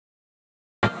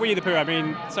Winnie the Pooh, I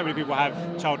mean, so many people have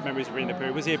childhood memories of Winnie the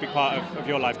Pooh. Was he a big part of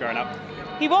your life growing up?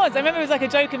 He was. I remember it was like a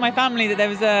joke in my family that there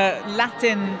was a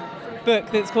Latin book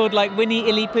that's called like Winnie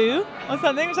Illy Pooh or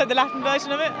something, which is like the Latin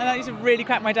version of it, and that used to really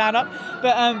crack my dad up.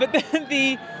 But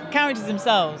the characters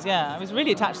themselves, I was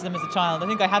really attached to them as a child. I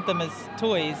think I had them as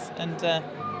toys, and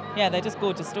they're just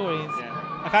gorgeous stories. Yeah.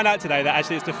 I found out today that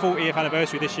actually it's the 40th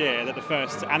anniversary this year that the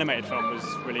first animated film was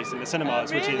released in the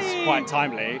cinemas, really? Which is quite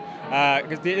timely,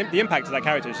 because the impact of that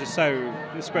character is just so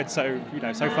spread so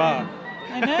far.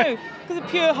 I know, because of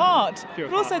pure heart.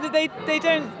 But also that they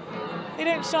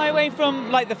don't shy away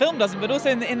from, like the film doesn't, but also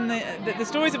in the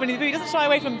stories of Winnie the Pooh, he doesn't shy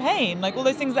away from pain, like all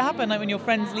those things that happen, like when your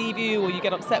friends leave you or you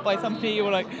get upset by somebody, or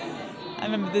like, I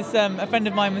remember this, a friend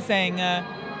of mine was saying that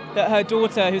her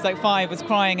daughter, who's like 5, was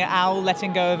crying at Owl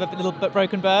letting go of a little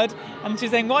broken bird, and she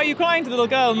was saying, "Why are you crying?" to the little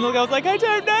girl, and the little girl was like, "I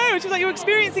don't know." And she was like, "You're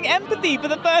experiencing empathy for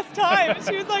the first time." And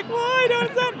she was like, "Why? I don't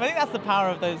understand." I think that's the power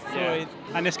of those stories.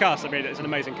 Yeah. And this cast, I mean, it's an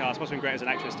amazing cast. Must have been great as an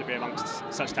actress to be amongst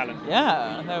such talent.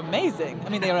 Yeah, they're amazing. I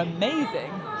mean, they are amazing.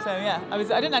 So I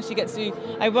didn't actually get to.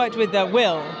 I worked with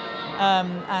Will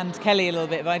and Kelly a little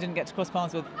bit, but I didn't get to cross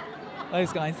paths with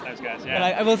those guys. Yeah.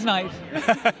 But I will tonight.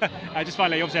 Just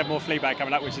finally, you obviously have more Fleabag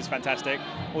coming up, which is fantastic.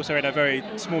 Also in a very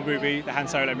small movie, the Han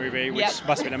Solo movie, which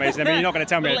must have been amazing. I mean, you're not going to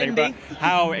tell me anything, but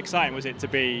how exciting was it to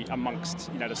be amongst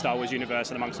the Star Wars universe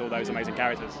and amongst all those amazing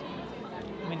characters?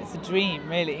 I mean, it's a dream,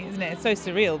 really, isn't it? It's so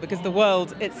surreal because the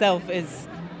world itself is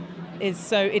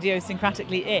so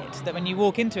idiosyncratically it that when you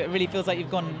walk into it, it really feels like you've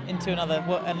gone into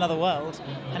another world,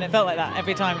 and it felt like that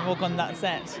every time I walk on that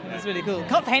set. It was really cool.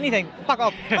 Can't say anything. Fuck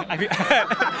off.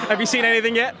 Have you seen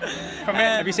anything yet from it?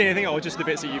 Have you seen anything, or just the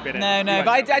bits that you've been in? No.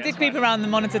 But I did creep around the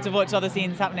monitor to watch other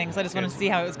scenes happening, so I just wanted to see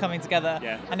how it was coming together.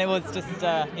 Yeah. And it was just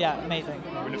amazing.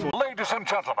 Ladies and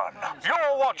gentlemen,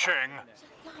 you're watching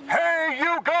Hey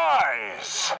You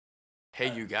Guys.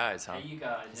 Hey You Guys, huh? Hey You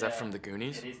Guys. Is that from the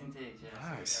Goonies? It is indeed, yes.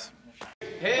 Nice.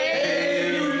 Hey